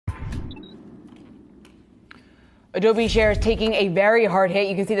Adobe shares taking a very hard hit.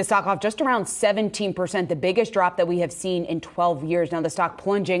 You can see the stock off just around 17%, the biggest drop that we have seen in 12 years. Now the stock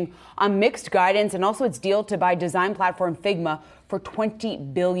plunging on mixed guidance and also its deal to buy design platform Figma for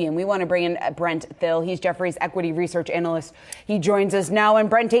 $20 billion. We want to bring in Brent Thill. He's Jefferies equity research analyst. He joins us now. And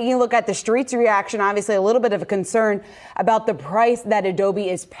Brent, taking a look at the street's reaction, obviously a little bit of a concern about the price that Adobe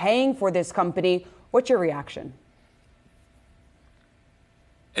is paying for this company. What's your reaction?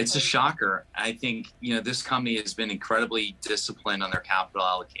 It's a shocker. I think, this company has been incredibly disciplined on their capital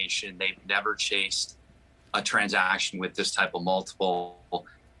allocation. They've never chased a transaction with this type of multiple.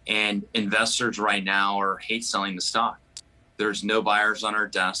 And investors right now are hate selling the stock. There's no buyers on our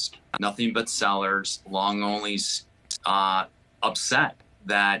desk, nothing but sellers, long onlys, upset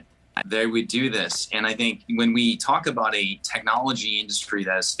that they would do this. And I think when we talk about a technology industry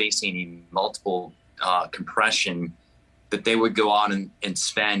that is facing a multiple compression, that they would go out and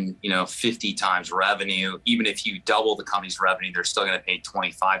spend, 50 times revenue. Even if you double the company's revenue, they're still going to pay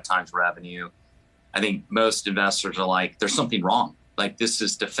 25 times revenue. I think most investors are like, there's something wrong. Like, this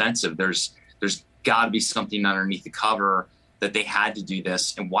is defensive. There's got to be something underneath the cover that they had to do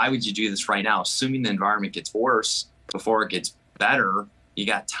this. And why would you do this right now? Assuming the environment gets worse before it gets better, you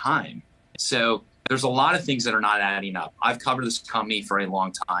got time. So there's a lot of things that are not adding up. I've covered this company for a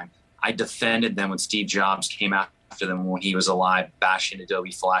long time. I defended them when Steve Jobs came out after them when he was alive, bashing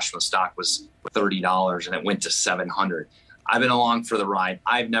Adobe Flash when the stock was $30 and it went to $700. I've been along for the ride.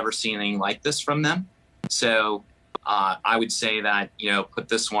 I've never seen anything like this from them. So I would say that, put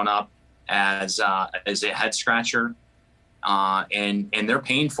this one up as a head scratcher. And they're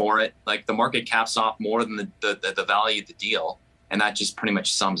paying for it. Like, the market cap's off more than the value of the deal. And that just pretty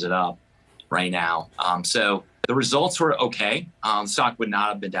much sums it up right now. So the results were okay. The stock would not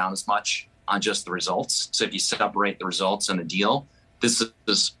have been down as much on just the results. So if you separate the results and the deal, this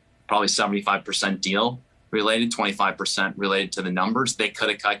is probably 75% deal related, 25% related to the numbers. They could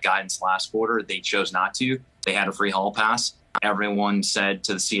have cut guidance last quarter. They chose not to. They had a free hall pass. Everyone said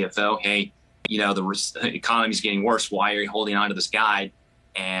to the CFO, hey, the economy's getting worse. Why are you holding on to this guide?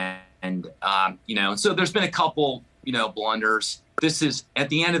 And so there's been a couple, blunders. This is, at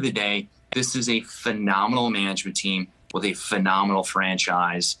the end of the day, this is a phenomenal management team with a phenomenal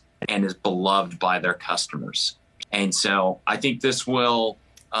franchise and is beloved by their customers. And so I think this cloud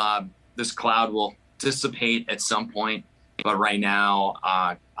will dissipate at some point. But right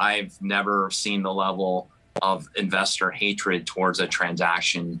now, I've never seen the level of investor hatred towards a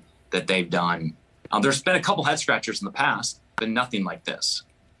transaction that they've done. There's been a couple head scratchers in the past, but nothing like this.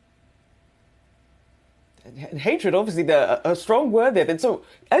 And hatred, obviously, a strong word there. And so,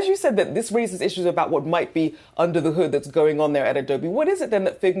 as you said, that this raises issues about what might be under the hood that's going on there at Adobe. What is it then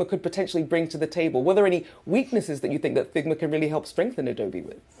that Figma could potentially bring to the table? Were there any weaknesses that you think that Figma can really help strengthen Adobe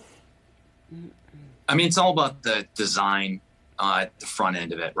with? I mean, it's all about the design at the front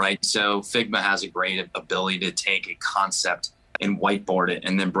end of it, right? So Figma has a great ability to take a concept and whiteboard it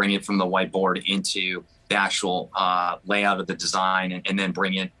and then bring it from the whiteboard into the actual layout of the design and then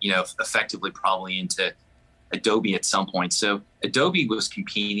bring it, effectively probably into Adobe at some point. So Adobe was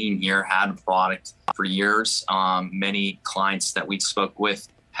competing here, had a product for years. Many clients that we spoke with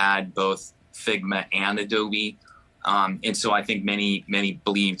had both Figma and Adobe. And so I think many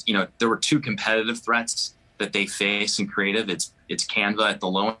believed, there were two competitive threats that they face in creative. It's Canva at the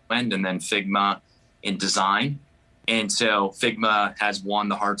low end and then Figma in design. And so Figma has won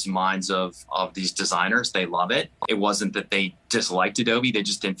the hearts and minds of these designers. They love it. It wasn't that they disliked Adobe. They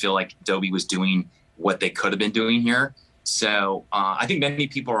just didn't feel like Adobe was doing what they could have been doing here. So I think many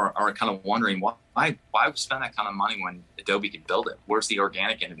people are kind of wondering why spend that kind of money when Adobe could build it? Where's the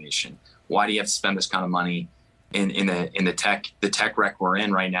organic innovation? Why do you have to spend this kind of money in the tech wreck we're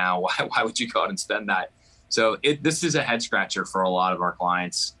in right now? Why would you go out and spend that? So this is a head scratcher for a lot of our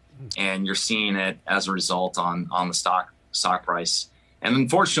clients, and you're seeing it as a result on the stock price. And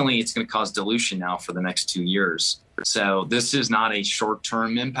unfortunately, it's going to cause dilution now for the next 2 years. So this is not a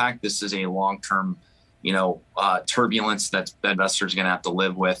short-term impact. This is a long-term, turbulence that investors are going to have to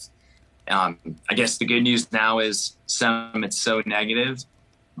live with. I guess the good news now is it's so negative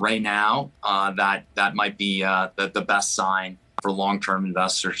right now that might be the best sign for long-term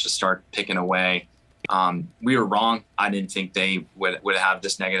investors to start picking away. We were wrong. I didn't think they would have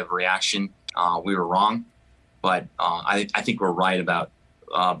this negative reaction. We were wrong, but I think we're right about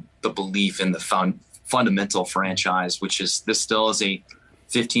the belief in the fundamental franchise, which is this still is a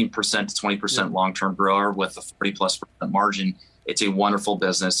 15% to 20% long-term grower with a 40+% margin. It's a wonderful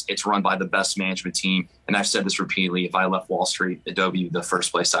business. It's run by the best management team. And I've said this repeatedly. If I left Wall Street, Adobe, the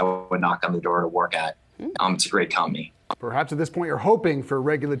first place I would knock on the door to work at. It's a great company. Perhaps at this point you're hoping for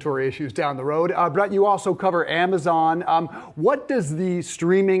regulatory issues down the road. Brett, you also cover Amazon. What does the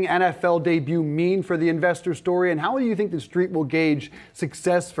streaming NFL debut mean for the investor story, and how do you think the street will gauge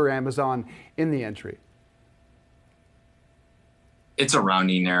success for Amazon in the entry? It's a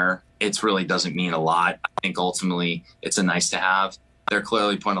rounding error. It really doesn't mean a lot. I think ultimately it's a nice to have. They're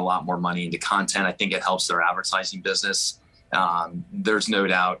clearly putting a lot more money into content. I think it helps their advertising business. There's no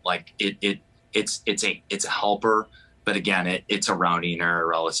doubt, like it's a helper. But again, it's a rounding error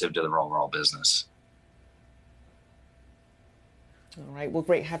relative to their overall business. All right. Well,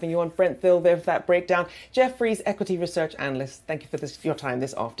 great having you on, Brent Thill, there for that breakdown. Jefferies equity research analyst, thank you for your time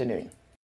this afternoon.